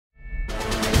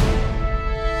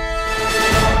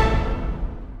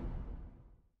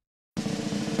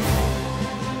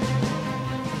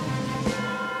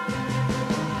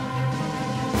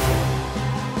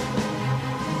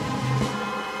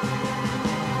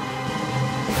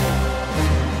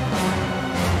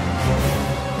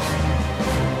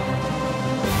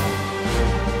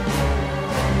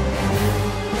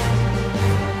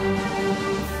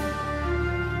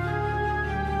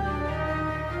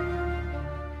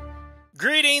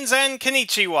Greetings and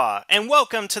konnichiwa, and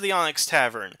welcome to the Onyx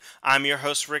Tavern. I'm your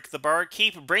host, Rick the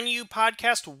Barkeep, bringing you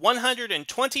podcast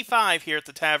 125 here at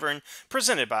the Tavern,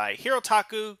 presented by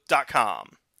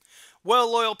Hirotaku.com.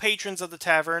 Well, loyal patrons of the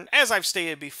Tavern, as I've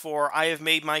stated before, I have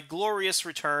made my glorious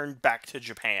return back to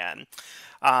Japan.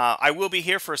 I will be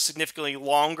here for significantly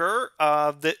longer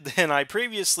than I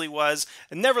previously was.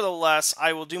 Nevertheless,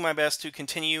 I will do my best to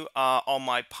continue on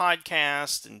my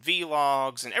podcast and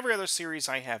vlogs and every other series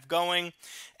I have going.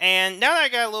 And now that I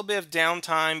got a little bit of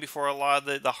downtime before a lot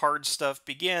of the hard stuff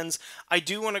begins, I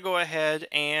do want to go ahead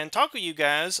and talk with you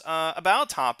guys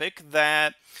about a topic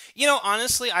that,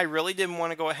 honestly, I really didn't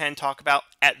want to go ahead and talk about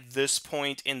at this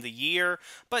point in the year.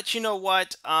 But you know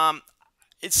what?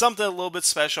 It's something a little bit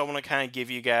special I want to kind of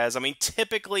give you guys. I mean,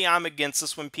 typically I'm against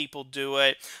this when people do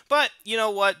it, but you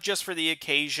know what? Just for the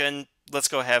occasion, let's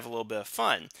go have a little bit of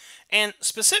fun. And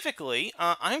specifically,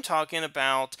 I'm talking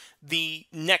about the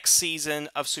next season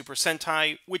of Super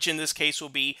Sentai, which in this case will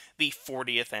be the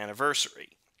 40th anniversary.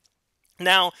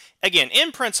 Now, again,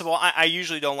 in principle, I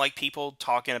usually don't like people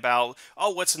talking about, oh,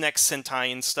 what's the next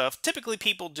Sentai and stuff. Typically,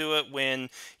 people do it when,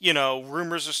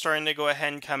 rumors are starting to go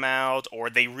ahead and come out, or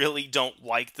they really don't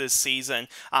like this season.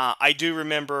 I do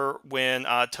remember when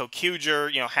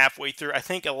Tokuger, halfway through, I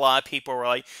think a lot of people were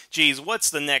like, geez, what's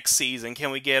the next season?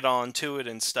 Can we get on to it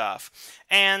and stuff?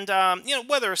 And,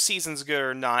 whether a season's good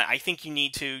or not, I think you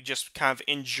need to just kind of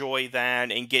enjoy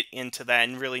that and get into that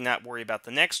and really not worry about the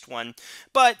next one.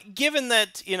 But given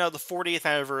that, the 40th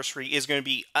anniversary is going to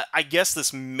be, I guess,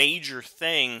 this major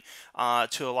thing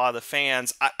to a lot of the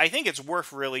fans, I think it's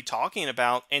worth really talking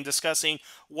about and discussing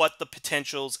what the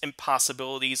potentials and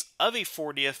possibilities of a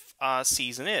 40th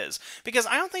season is. Because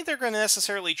I don't think they're going to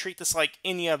necessarily treat this like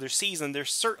any other season. They're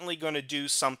certainly going to do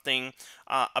something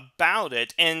about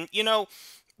it. And,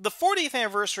 the 40th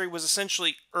anniversary was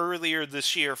essentially earlier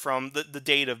this year from the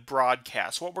date of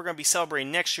broadcast. What we're going to be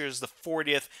celebrating next year is the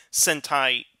 40th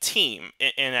Sentai team,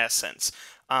 in essence.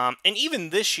 And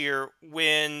even this year,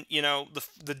 when,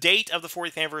 the date of the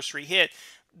 40th anniversary hit,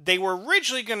 they were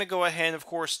originally going to go ahead and, of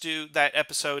course, do that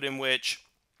episode in which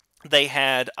they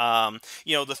had,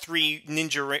 the three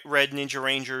Red Ninja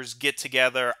Rangers get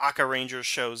together, Aka Rangers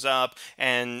shows up,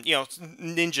 and,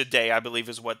 Ninja Day, I believe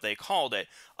is what they called it.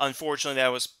 Unfortunately, that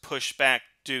was pushed back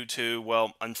due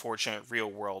to, unfortunate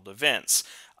real-world events.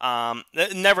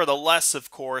 Nevertheless, of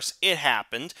course, it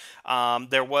happened.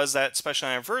 There was that special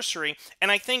anniversary, and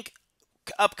I think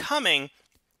upcoming,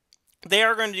 they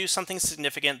are going to do something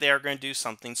significant. They are going to do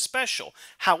something special.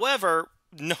 However,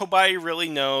 nobody really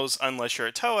knows, unless you're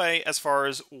at Toei, as far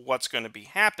as what's going to be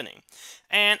happening.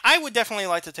 And I would definitely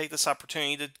like to take this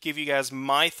opportunity to give you guys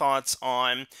my thoughts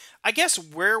on, I guess,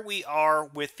 where we are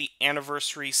with the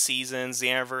anniversary seasons, the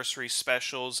anniversary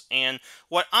specials, and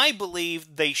what I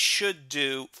believe they should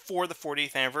do for the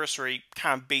 40th anniversary,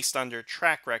 kind of based on their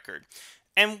track record.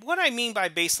 And what I mean by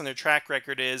based on their track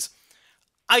record is,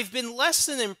 I've been less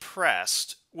than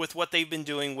impressed with what they've been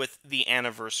doing with the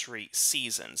anniversary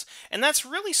seasons. And that's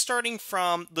really starting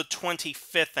from the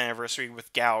 25th anniversary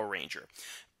with Gao Ranger.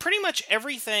 Pretty much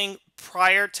everything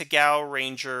prior to Gao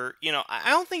Ranger, I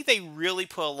don't think they really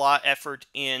put a lot of effort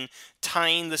in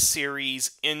tying the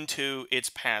series into its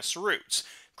past roots.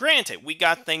 Granted, we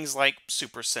got things like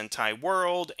Super Sentai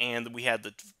World, and we had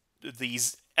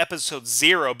these episode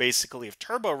 0, basically, of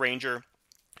Turbo Ranger,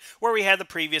 where we had the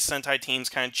previous Sentai teams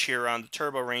kind of cheer on the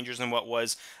Turbo Rangers in what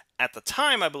was, at the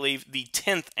time, I believe, the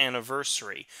 10th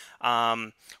anniversary.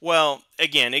 Well,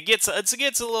 again, it gets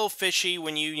a little fishy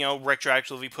when you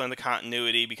retroactively put in the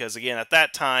continuity, because, again, at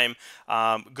that time,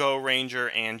 Go Ranger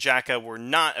and Jaka were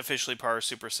not officially part of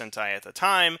Super Sentai at the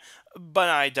time, but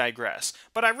I digress.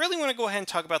 But I really want to go ahead and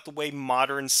talk about the way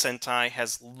modern Sentai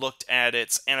has looked at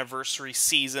its anniversary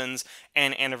seasons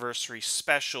and anniversary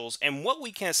specials, and what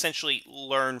we can essentially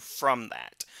learn from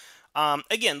that.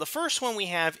 Again, the first one we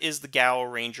have is the Gao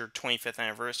Ranger 25th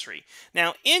anniversary.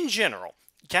 Now, in general,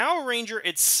 Gao Ranger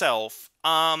itself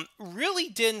really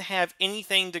didn't have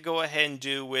anything to go ahead and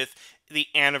do with the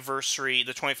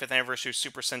 25th anniversary of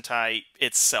Super Sentai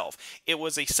itself. It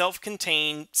was a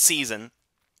self-contained season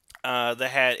that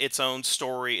had its own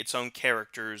story, its own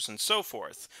characters, and so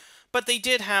forth. But they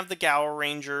did have the Gao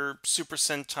Ranger Super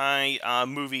Sentai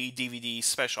movie DVD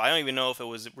special. I don't even know if it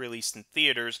was released in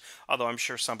theaters, although I'm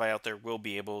sure somebody out there will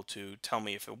be able to tell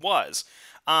me if it was.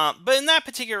 But in that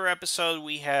particular episode,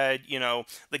 we had,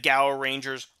 the Gala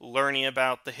Rangers learning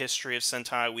about the history of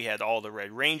Sentai. We had all the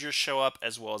Red Rangers show up,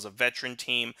 as well as a veteran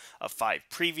team of 5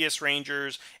 previous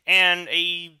Rangers, and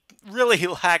a really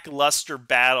lackluster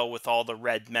battle with all the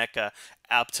Red Mecha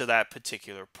up to that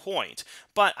particular point.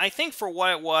 But I think for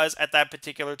what it was at that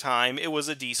particular time, it was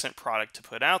a decent product to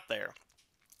put out there.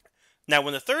 Now,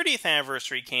 when the 30th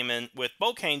anniversary came in with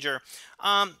Bokanger,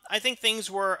 I think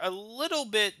things were a little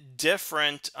bit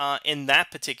different in that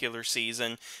particular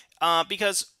season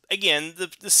because, again,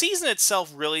 the season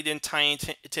itself really didn't tie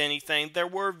into to anything. There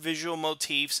were visual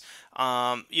motifs.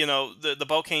 The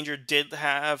Bokanger did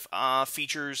have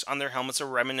features on their helmets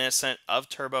reminiscent of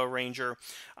Turbo Ranger.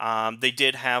 They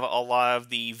did have a lot of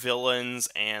the villains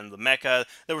and the mecha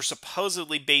that were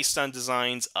supposedly based on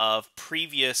designs of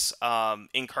previous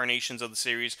incarnations of the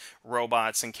series,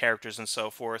 robots and characters and so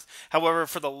forth. However,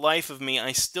 for the life of me,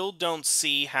 I still don't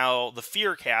see how the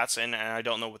Fear Cats, and I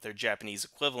don't know what their Japanese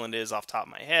equivalent is off the top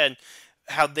of my head,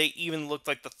 how they even looked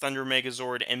like the Thunder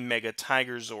Megazord and Mega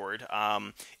Tiger Zord.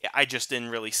 I just didn't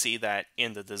really see that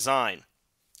in the design.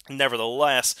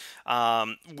 Nevertheless,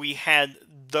 we had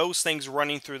those things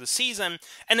running through the season,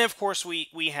 and then of course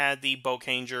we had the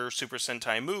Bokanger Super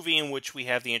Sentai movie, in which we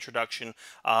have the introduction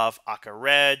of Aka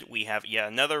Red. We have yet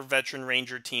another veteran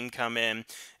Ranger team come in,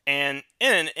 and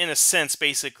in a sense,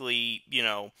 basically,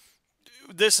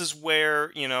 this is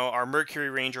where, our Mercury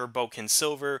Ranger, Boken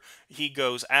Silver, he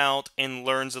goes out and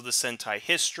learns of the Sentai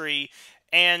history.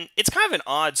 And it's kind of an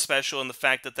odd special in the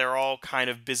fact that they're all kind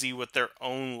of busy with their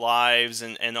own lives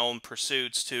and own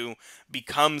pursuits to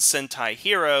become Sentai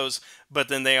heroes, but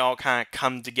then they all kind of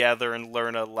come together and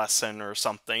learn a lesson or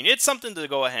something. It's something to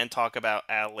go ahead and talk about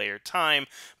at a later time,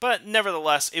 but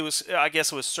nevertheless, I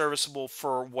guess it was serviceable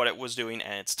for what it was doing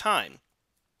at its time.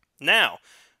 Now,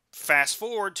 fast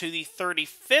forward to the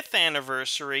 35th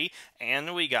anniversary,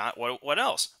 and we got, what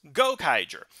else?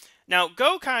 Gokaiger. Now,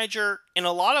 Gokaiger, in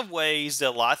a lot of ways, did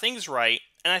a lot of things right,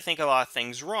 and I think a lot of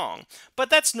things wrong. But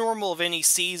that's normal of any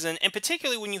season, and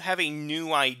particularly when you have a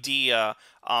new idea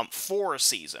for a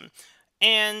season.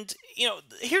 And,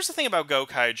 here's the thing about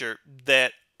Gokaiger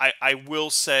that I will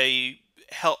say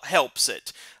helps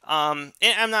it. And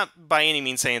I'm not by any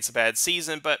means saying it's a bad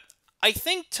season, but I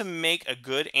think to make a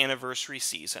good anniversary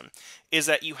season is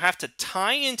that you have to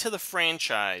tie into the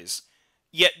franchise,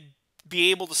 yet be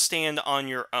able to stand on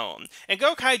your own. And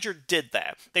Gokaiger did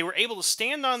that. They were able to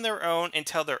stand on their own and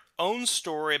tell their own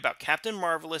story about Captain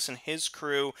Marvelous and his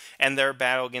crew and their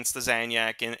battle against the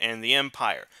Zanyak and the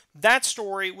Empire. That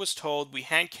story was told. We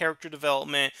had character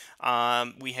development.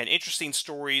 We had interesting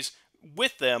stories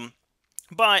with them.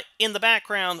 But in the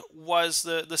background was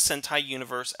the Sentai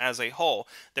universe as a whole.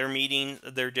 They're meeting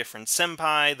their different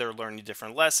senpai, they're learning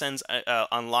different lessons,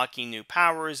 unlocking new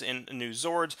powers and new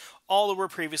Zords, all that were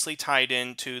previously tied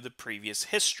into the previous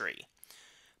history.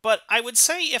 But I would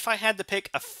say if I had to pick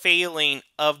a failing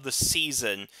of the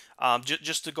season,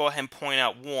 just to go ahead and point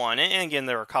out one, and again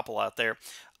there are a couple out there,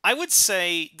 I would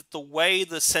say that the way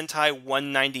the Sentai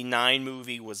 199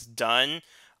 movie was done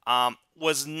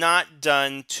was not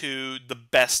done to the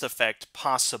best effect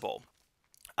possible.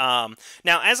 Now,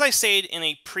 as I stated in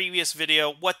a previous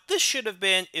video, what this should have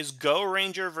been is Go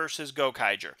Ranger versus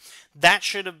Gokaiger. That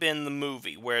should have been the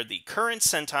movie, where the current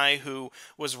Sentai, who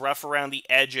was rough around the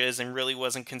edges and really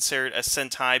wasn't considered a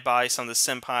Sentai by some of the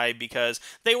senpai because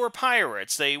they were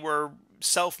pirates, they were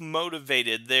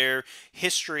self-motivated, their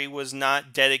history was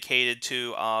not dedicated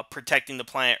to protecting the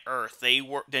planet Earth. They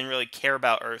didn't really care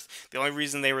about Earth. The only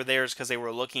reason they were there is because they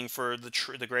were looking for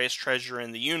the greatest treasure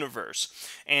in the universe.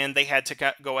 And they had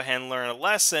to go ahead and learn a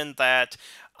lesson that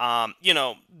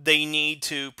they need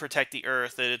to protect the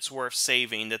Earth, that it's worth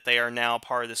saving, that they are now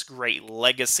part of this great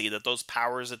legacy, that those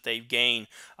powers that they've gained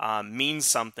mean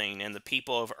something, and the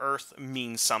people of Earth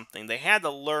mean something. They had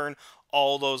to learn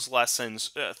all those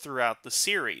lessons throughout the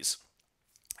series.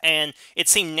 And it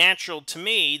seemed natural to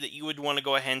me that you would want to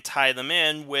go ahead and tie them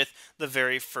in with the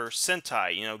very first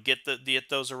Sentai. Get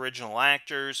those original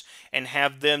actors and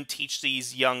have them teach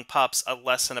these young pups a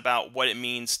lesson about what it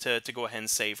means to go ahead and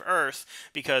save Earth,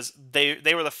 because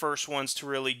they were the first ones to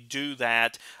really do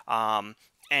that. And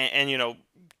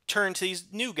turn to these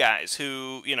new guys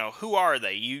who are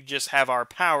they? You just have our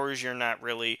powers, you're not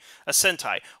really a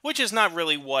Sentai, which is not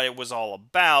really what it was all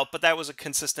about, but that was a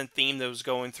consistent theme that was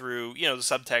going through, the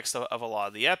subtext of a lot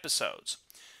of the episodes.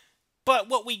 But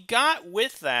what we got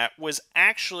with that was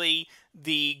actually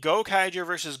the Gokaiger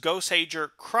versus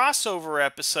Goseiger crossover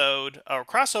episode, or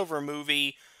crossover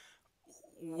movie,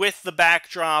 with the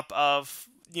backdrop of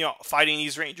fighting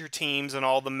these Ranger teams and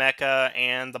all the Mecha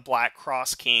and the Black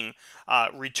Cross King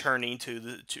returning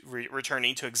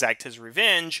returning to exact his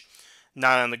revenge,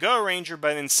 not on the Go Ranger,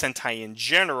 but in Sentai in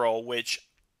general, which,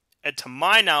 to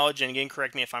my knowledge, and again,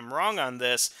 correct me if I'm wrong on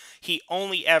this, he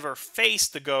only ever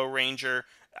faced the Go Ranger.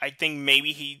 I think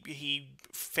maybe he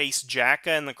faced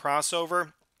Jacka in the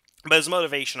crossover, but his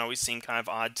motivation always seemed kind of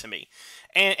odd to me.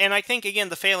 And I think, again,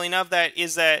 the failing of that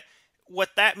is that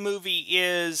what that movie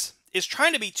is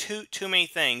trying to be too many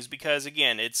things, because,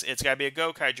 again, it's got to be a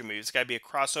Go Kaiju movie. It's got to be a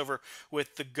crossover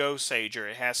with the Go Sager.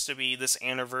 It has to be this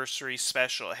anniversary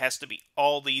special. It has to be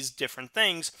all these different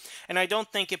things. And I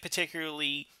don't think it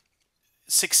particularly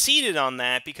succeeded on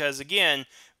that, because, again,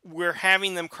 we're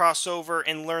having them cross over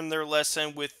and learn their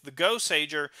lesson with the Go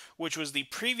Sager, which was the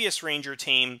previous Ranger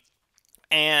team.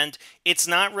 And it's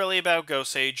not really about Go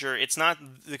Sager. It's not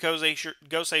the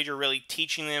Go Sager really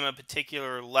teaching them a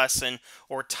particular lesson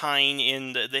or tying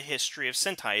in the history of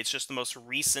Sentai. It's just the most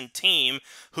recent team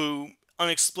who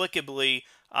inexplicably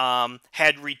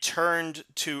had returned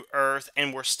to Earth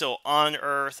and were still on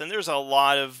Earth. And there's a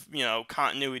lot of,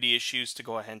 continuity issues to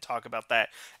go ahead and talk about that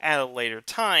at a later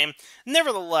time.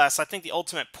 Nevertheless, I think the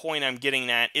ultimate point I'm getting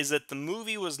at is that the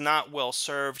movie was not well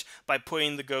served by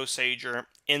putting the Go Sager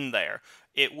in there.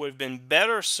 It would have been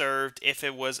better served if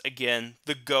it was, again,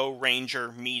 the Go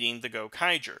Ranger meeting the Go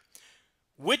Kaiju.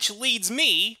 Which leads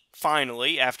me,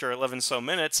 finally, after 11 so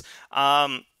minutes,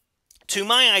 to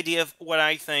my idea of what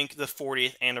I think the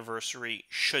 40th anniversary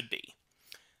should be.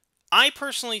 I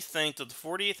personally think that the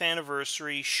 40th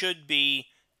anniversary should be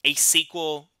a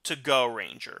sequel to Go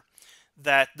Ranger.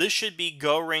 That this should be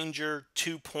Go Ranger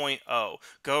 2.0,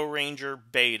 Go Ranger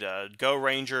Beta, Go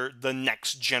Ranger the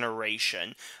next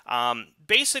generation.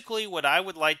 Basically, what I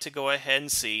would like to go ahead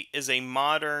and see is a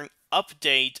modern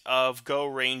update of Go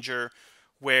Ranger,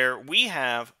 where we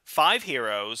have 5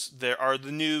 heroes. There are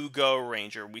the new Go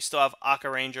Ranger. We still have Aka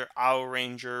Ranger, Ao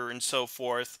Ranger, and so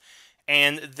forth.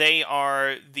 And they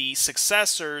are the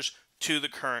successors to the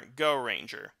current Go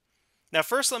Ranger. Now,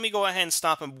 first, let me go ahead and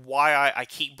stop and why I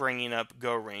keep bringing up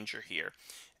Go Ranger here.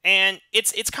 And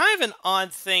it's kind of an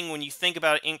odd thing when you think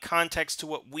about it in context to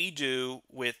what we do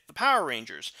with the Power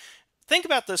Rangers. Think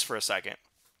about this for a second.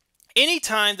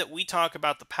 Anytime that we talk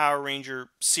about the Power Ranger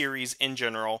series in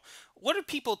general, what do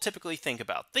people typically think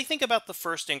about? They think about the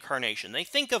first incarnation. They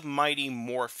think of Mighty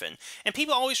Morphin. And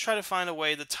people always try to find a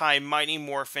way to tie Mighty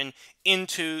Morphin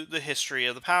into the history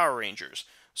of the Power Rangers.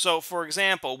 So, for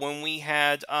example, when we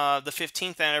had the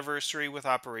 15th anniversary with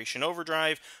Operation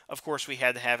Overdrive, of course we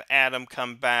had to have Adam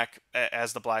come back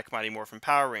as the Black Mighty Morphin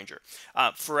Power Ranger.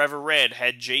 Forever Red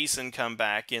had Jason come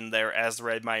back in there as the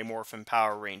Red Mighty Morphin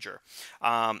Power Ranger.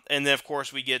 And then, of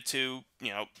course, we get to,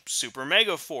 Super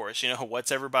Mega Force.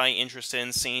 What's everybody interested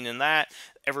in seeing in that?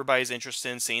 Everybody's interested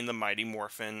in seeing the Mighty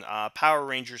Morphin Power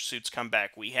Ranger suits come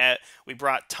back. We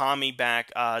brought Tommy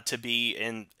back to be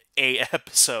in a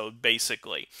episode,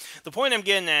 basically. The point I'm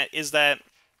getting at is that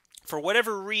for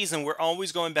whatever reason, we're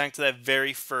always going back to that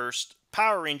very first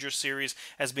Power Ranger series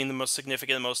as being the most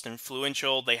significant, the most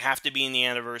influential. They have to be in the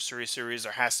anniversary series.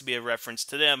 There has to be a reference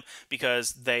to them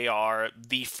because they are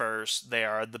the first, they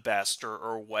are the best,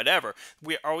 or whatever.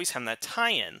 We always have that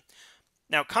tie-in.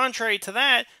 Now, contrary to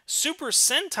that, Super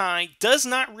Sentai does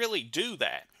not really do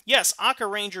that. Yes, Aka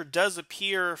Ranger does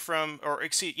appear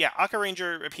Aka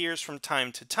Ranger appears from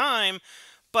time to time,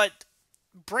 but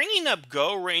bringing up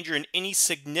Go Ranger in any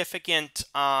significant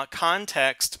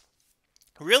context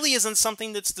really isn't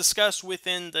something that's discussed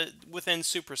within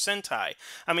Super Sentai.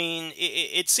 I mean,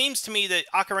 it seems to me that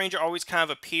Aka Ranger always kind of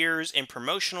appears in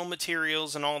promotional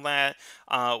materials and all that,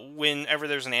 whenever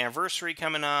there's an anniversary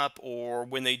coming up, or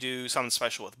when they do something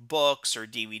special with books or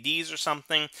DVDs or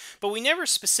something, but we never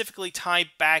specifically tie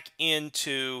back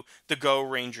into the Go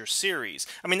Ranger series.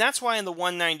 I mean, that's why in the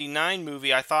 199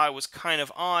 movie, I thought it was kind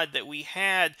of odd that we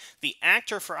had the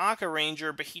actor for Aka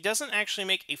Ranger, but he doesn't actually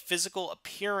make a physical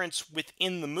appearance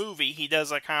within the movie. He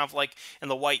does kind of like in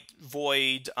the White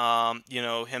Void,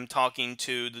 him talking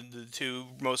to the 2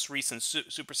 most recent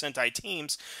Super Sentai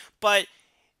teams, but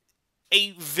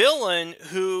a villain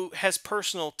who has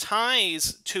personal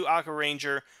ties to Aka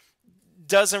Ranger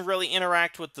doesn't really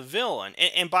interact with the villain.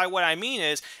 And by what I mean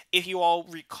is, if you all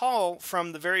recall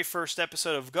from the very first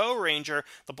episode of Go Ranger,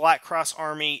 the Black Cross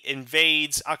Army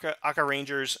invades Aka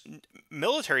Ranger's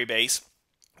military base,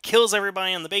 kills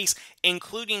everybody on the base,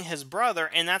 including his brother,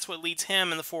 and that's what leads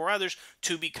him and the 4 others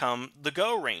to become the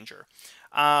Go Ranger.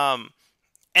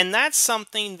 And that's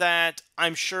something that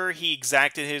I'm sure he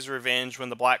exacted his revenge when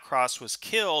the Black Cross was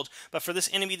killed, but for this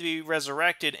enemy to be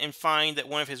resurrected and find that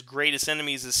one of his greatest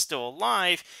enemies is still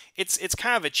alive, it's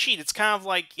kind of a cheat. It's kind of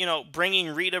like, bringing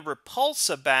Rita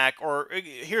Repulsa back, or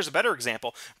here's a better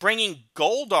example, bringing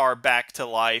Goldar back to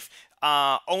life,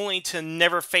 only to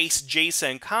never face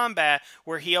Jason in combat,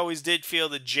 where he always did feel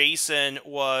that Jason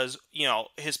was,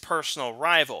 his personal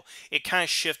rival. It kind of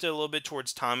shifted a little bit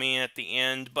towards Tommy at the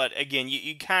end, but again,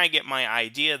 you kind of get my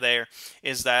idea there,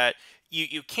 is that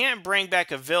you can't bring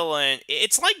back a villain.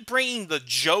 It's like bringing the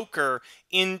Joker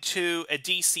into a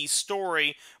DC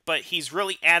story, but he's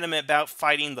really adamant about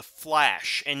fighting the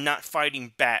Flash and not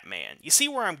fighting Batman. You see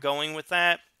where I'm going with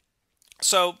that?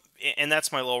 So, and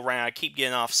that's my little rant. I keep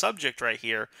getting off subject right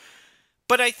here.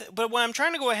 But what I'm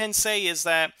trying to go ahead and say is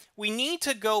that we need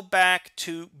to go back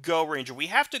to Go Ranger. We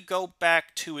have to go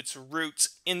back to its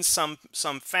roots in some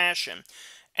fashion.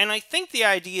 And I think the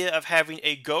idea of having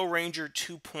a Go Ranger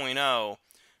 2.0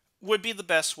 would be the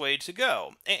best way to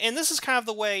go. And this is kind of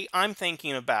the way I'm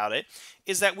thinking about it,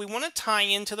 is that we want to tie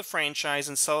into the franchise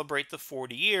and celebrate the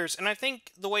 40 years, and I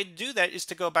think the way to do that is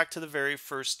to go back to the very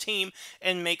first team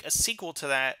and make a sequel to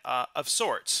that of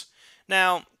sorts.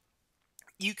 Now,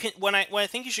 you can what I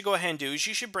think you should go ahead and do is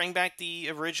you should bring back the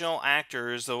original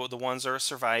actors, the ones that are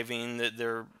surviving, that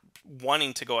they're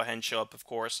wanting to go ahead and show up, of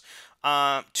course,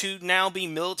 to now be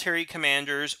military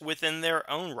commanders within their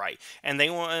own right. And they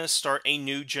want to start a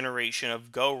new generation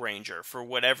of Go Ranger for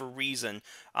whatever reason,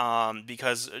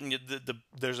 because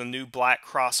there's a new Black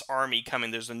Cross army coming,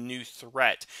 there's a new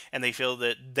threat, and they feel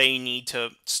that they need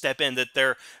to step in,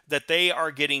 that they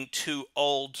are getting too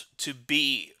old to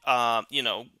be,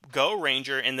 Go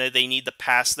Ranger, and that they need to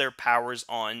pass their powers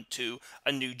on to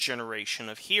a new generation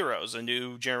of heroes, a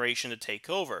new generation to take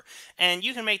over. And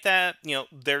you can make that,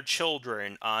 their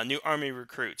children, new army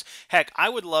recruits. Heck, I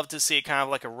would love to see it kind of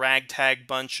like a ragtag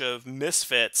bunch of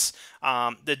misfits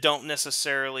that don't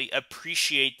necessarily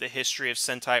appreciate the history of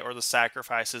Sentai or the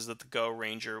sacrifices that the Go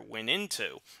Ranger went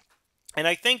into. And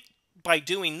I think by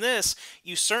doing this,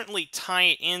 you certainly tie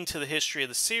it into the history of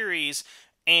the series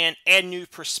and add new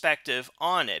perspective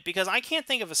on it. Because I can't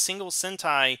think of a single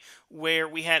Sentai where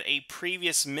we had a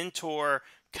previous mentor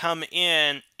come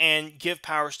in and give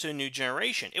powers to a new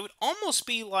generation. It would almost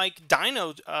be like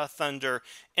Dino Thunder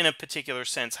in a particular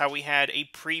sense, how we had a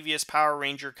previous Power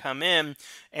Ranger come in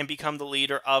and become the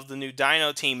leader of the new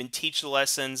Dino team and teach the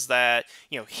lessons that,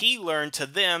 he learned to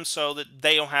them so that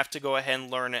they don't have to go ahead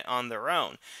and learn it on their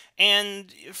own.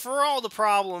 And for all the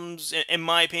problems, in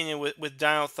my opinion, with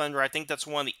Dino Thunder, I think that's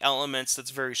one of the elements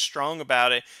that's very strong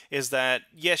about it, is that,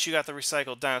 yes, you got the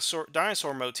recycled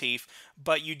dinosaur motif,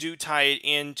 but you do tie it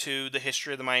into the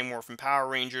history of the Mighty Morphin Power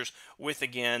Rangers with,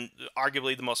 again,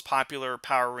 arguably the most popular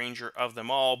Power Ranger of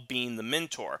them all being the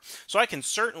mentor. So I can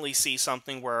certainly see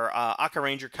something where Aka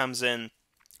Ranger comes in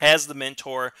as the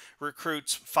mentor,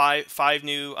 recruits five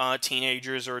new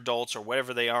teenagers or adults or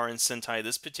whatever they are in Sentai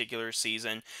this particular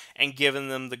season, and giving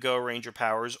them the Go Ranger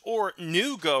powers or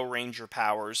new Go Ranger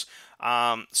powers,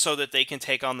 so that they can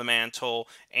take on the mantle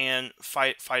and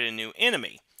fight a new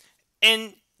enemy.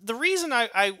 And the reason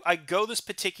I go this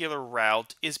particular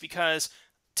route is because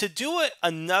to do it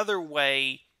another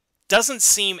way doesn't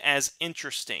seem as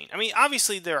interesting. I mean,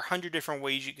 obviously there are 100 different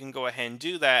ways you can go ahead and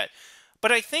do that,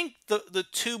 but I think the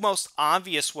two most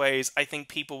obvious ways I think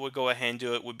people would go ahead and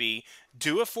do it would be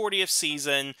do a 40th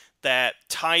season that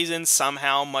ties in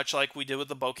somehow, much like we did with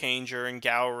the Bokanger and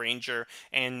Gao Ranger,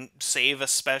 and save a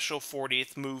special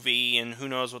 40th movie, and who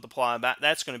knows what the plot about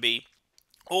that's going to be.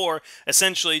 Or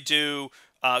essentially do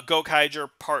Gokaiger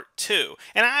Part 2.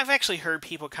 And I've actually heard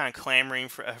people kind of clamoring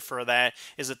for that,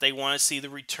 is that they want to see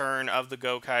the return of the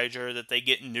Gokaiger, that they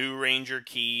get new Ranger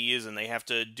keys, and they have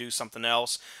to do something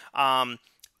else.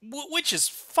 Which is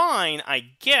fine,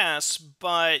 I guess,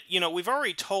 but, we've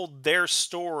already told their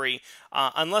story.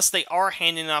 Unless they are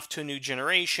handing off to a new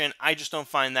generation, I just don't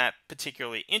find that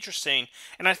particularly interesting.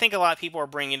 And I think a lot of people are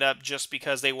bringing it up just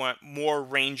because they want more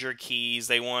Ranger keys.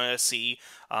 They want to see,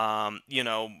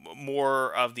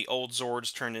 more of the old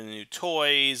Zords turned into new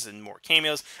toys and more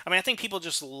cameos. I mean, I think people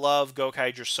just love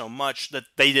Gokaiger so much that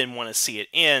they didn't want to see it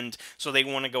end, so they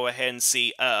want to go ahead and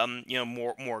see,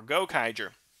 more Gokaiger.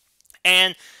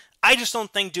 And I just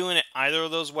don't think doing it either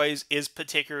of those ways is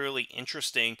particularly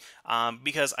interesting,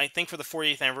 because I think for the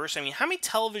 40th anniversary, I mean, how many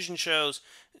television shows,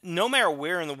 no matter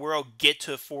where in the world, get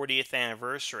to a 40th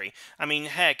anniversary? I mean,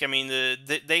 heck, I mean,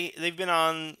 they've been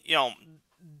on,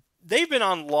 they've been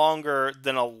on longer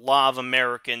than a lot of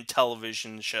American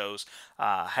television shows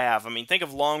have. I mean, think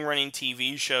of long-running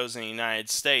TV shows in the United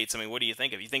States. I mean, what do you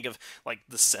think of? You think of like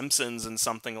The Simpsons and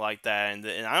something like that,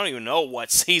 and I don't even know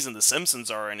what season The Simpsons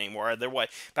are anymore. They're what,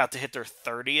 about to hit their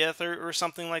 30th or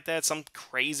something like that, some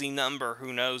crazy number,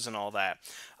 who knows, and all that.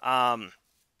 Um,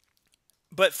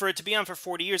 but for it to be on for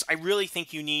 40 years, I really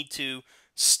think you need to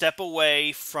step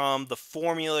away from the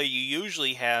formula you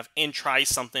usually have and try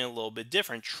something a little bit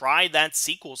different. Try that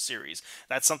sequel series.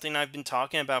 That's something I've been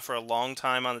talking about for a long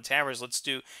time on the Towers. Let's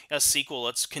do a sequel.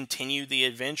 Let's continue the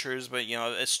adventures, but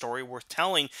a story worth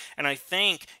telling. And I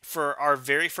think for our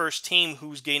very first team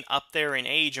who's getting up there in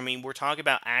age, I mean, we're talking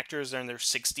about actors in their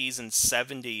 60s and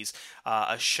 70s,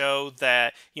 a show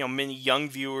that many young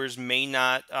viewers may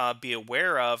not be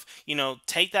aware of.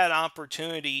 Take that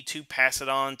opportunity to pass it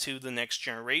on to the next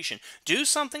generation. Do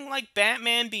something like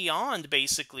Batman Beyond,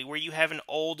 basically, where you have an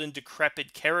old and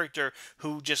decrepit character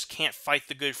who just can't fight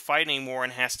the good fight anymore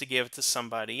and has to give it to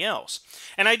somebody else.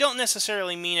 And I don't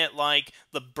necessarily mean it like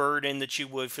the burden that you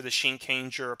would for the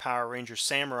Shinkenger or Power Ranger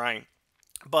Samurai,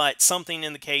 but something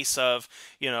in the case of,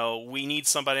 we need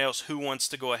somebody else who wants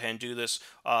to go ahead and do this,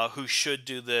 who should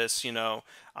do this, to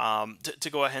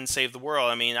go ahead and save the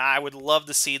world. I mean, I would love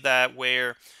to see that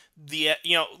where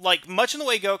like much in the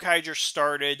way Gokaiger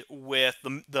started with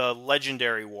the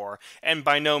Legendary War, and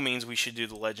by no means we should do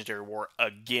the Legendary War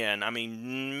again. I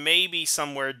mean, maybe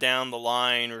somewhere down the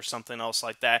line or something else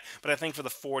like that, but I think for the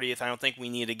 40th, I don't think we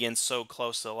need it again so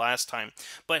close to the last time.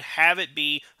 But have it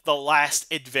be the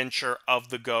last adventure of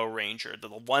the Go Ranger, the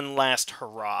one last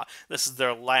hurrah. This is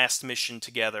their last mission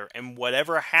together, and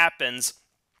whatever happens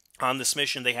on this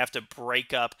mission, they have to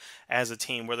break up as a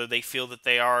team, whether they feel that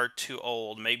they are too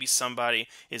old. Maybe somebody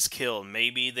is killed.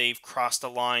 Maybe they've crossed a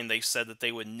line they said that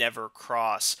they would never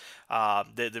cross.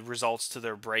 The results to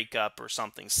their breakup or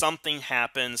something. Something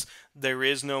happens. There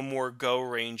is no more Go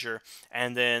Ranger,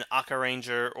 and then Aka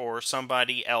Ranger or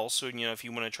somebody else, if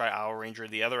you want to try Owl Ranger or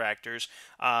the other actors,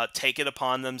 take it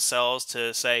upon themselves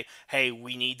to say, hey,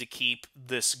 we need to keep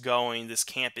this going, this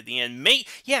camp at the end. Make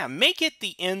it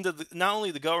the end of not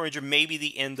only the Go Ranger, maybe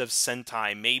the end of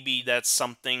Sentai. Maybe that's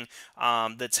something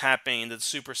that's happening, that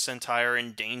Super Sentai are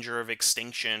in danger of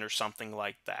extinction or something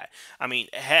like that. I mean,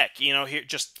 heck, here,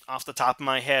 just off the top of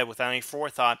my head, without any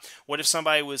forethought, what if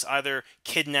somebody was either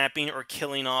kidnapping or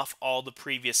killing off all the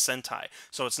previous Sentai?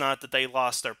 So it's not that they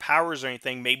lost their powers or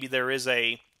anything. Maybe there is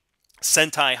a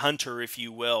Sentai hunter, if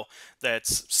you will,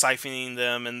 that's siphoning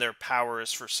them and their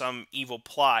powers for some evil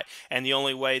plot, and the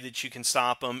only way that you can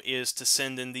stop them is to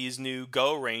send in these new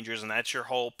Go Rangers, and that's your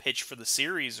whole pitch for the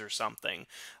series or something.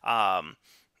 And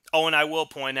I will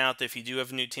point out that if you do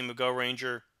have a new team of Go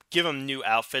Ranger, give them new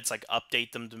outfits, like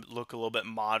update them to look a little bit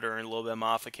modern, a little bit of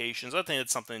modifications. I think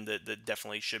that's something that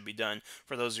definitely should be done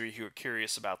for those of you who are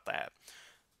curious about that.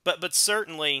 But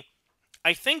certainly,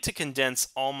 I think to condense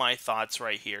all my thoughts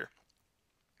right here,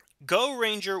 Go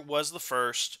Ranger was the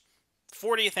first,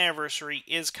 40th anniversary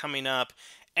is coming up,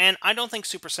 and I don't think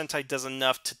Super Sentai does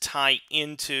enough to tie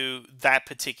into that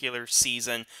particular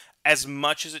season as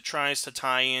much as it tries to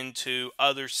tie into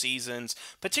other seasons,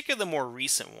 particularly the more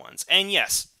recent ones. And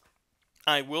yes,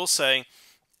 I will say,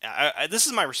 this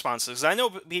is my response, because I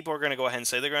know people are going to go ahead and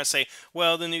say, they're going to say,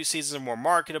 well, the new seasons are more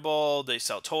marketable, they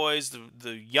sell toys,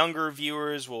 the younger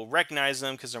viewers will recognize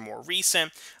them because they're more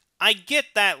recent. I get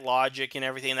that logic and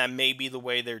everything, that may be the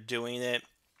way they're doing it,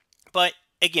 but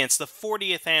again, it's the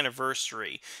 40th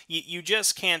anniversary. You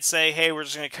just can't say, hey, we're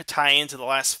just going to tie into the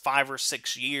last 5 or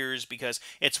 6 years because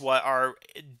it's what our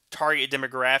target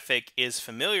demographic is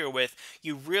familiar with.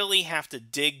 You really have to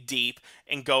dig deep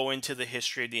and go into the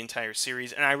history of the entire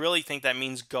series, and I really think that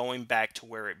means going back to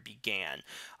where it began.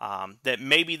 That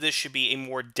maybe this should be a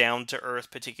more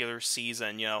down-to-earth particular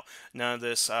season, none of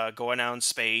this going out in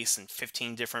space and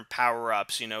 15 different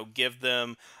power-ups, give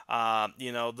them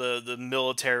the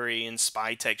military and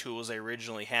spy tech tools they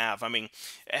originally have. I mean,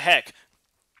 heck,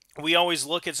 we always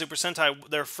look at Super Sentai,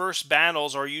 their first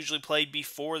battles are usually played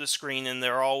before the screen, and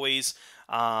they're always,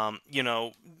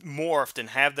 morphed and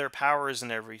have their powers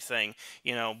and everything,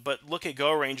 but look at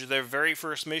Go Ranger, their very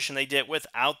first mission they did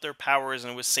without their powers,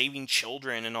 and it was saving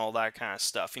children and all that kind of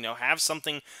stuff. Have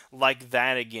something like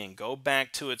that again. Go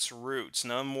back to its roots.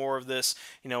 No more of this,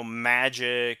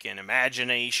 magic and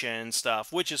imagination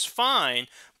stuff, which is fine.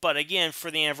 But again,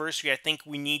 for the anniversary, I think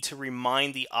we need to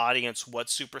remind the audience what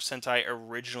Super Sentai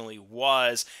originally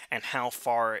was and how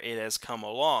far it has come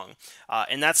along.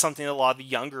 And that's something that a lot of the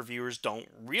younger viewers don't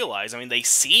realize. I mean, they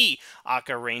see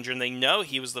Aka Ranger and they know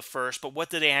he was the first, but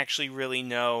what do they actually really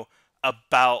know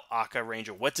about Aka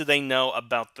Ranger? What do they know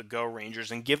about the Go Rangers?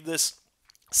 And give this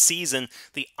season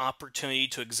the opportunity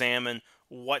to examine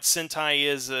what Sentai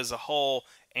is as a whole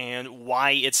and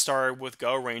why it started with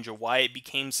Go Ranger, why it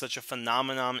became such a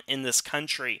phenomenon in this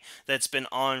country that's been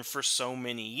on for so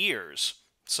many years.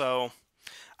 So,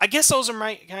 I guess those are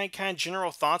my kind of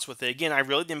general thoughts with it. Again, I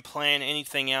really didn't plan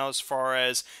anything else as far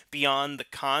as beyond the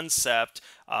concept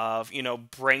of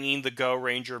bringing the Go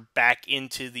Ranger back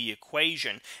into the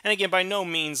equation. And again, by no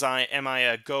means am I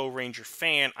a Go Ranger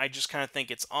fan. I just kind of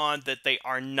think it's odd that they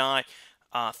are not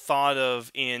thought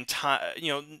of in time.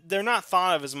 They're not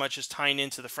thought of as much as tying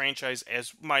into the franchise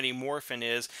as Mighty Morphin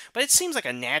is. But it seems like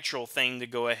a natural thing to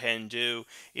go ahead and do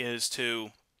is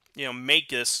to make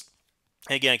this.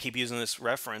 Again, I keep using this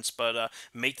reference, but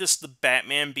make this the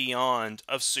Batman Beyond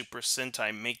of Super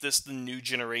Sentai. Make this the new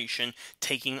generation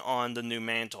taking on the new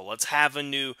mantle. Let's have a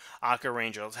new Aqua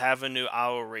Ranger. Let's have a new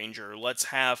Owl Ranger. Let's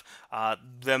have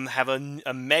them have a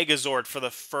Megazord for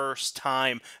the first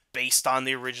time based on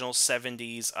the original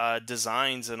 70s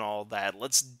designs and all that.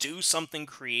 Let's do something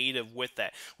creative with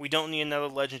that. We don't need another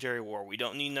Legendary War. We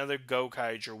don't need another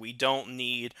Gokaiger. We don't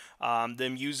need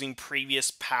them using previous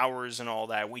powers and all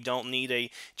that. We don't need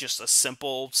just a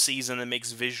simple season that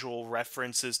makes visual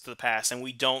references to the past. And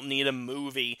we don't need a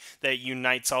movie that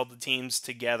unites all the teams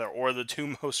together or the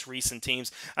two most recent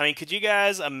teams. I mean, could you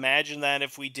guys imagine that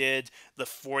if we did the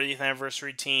 40th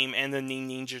anniversary team and the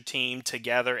Ninja team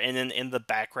together, and then in the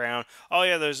background, oh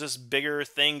yeah, there's this bigger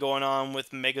thing going on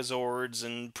with Megazords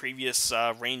and previous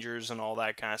Rangers and all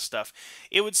that kind of stuff.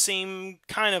 It would seem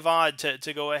kind of odd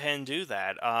to go ahead and do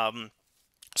that.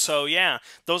 So yeah,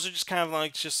 those are just kind of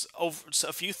like just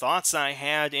a few thoughts that I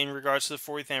had in regards to the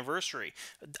 40th anniversary.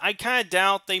 I kind of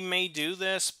doubt they may do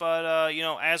this, but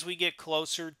as we get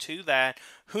closer to that,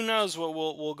 who knows what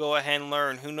we'll go ahead and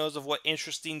learn. Who knows of what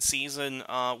interesting season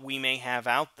we may have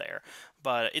out there.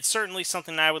 But it's certainly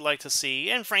something I would like to see,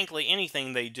 and frankly,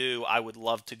 anything they do, I would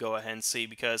love to go ahead and see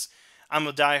because I'm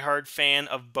a diehard fan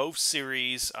of both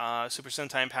series, Super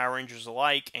Sentai and Power Rangers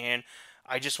alike, and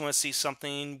I just want to see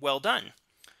something well done.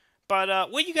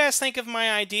 But what do you guys think of my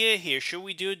idea here? Should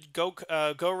we do Go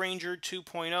Ranger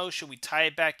 2.0? Should we tie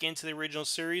it back into the original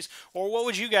series? Or what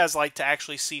would you guys like to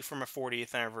actually see from a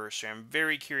 40th anniversary? I'm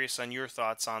very curious on your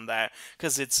thoughts on that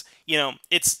because it's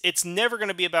never going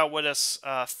to be about what us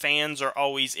fans are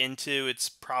always into. It's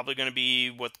probably going to be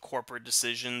what corporate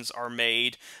decisions are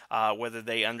made, whether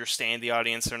they understand the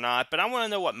audience or not. But I want to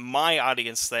know what my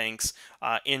audience thinks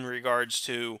in regards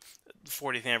to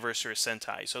 40th anniversary of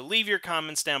Sentai. So leave your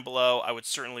comments down below. I would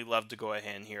certainly love to go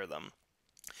ahead and hear them.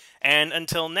 And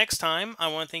until next time, I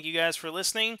want to thank you guys for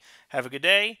listening. Have a good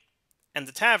day, and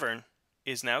the tavern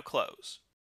is now closed.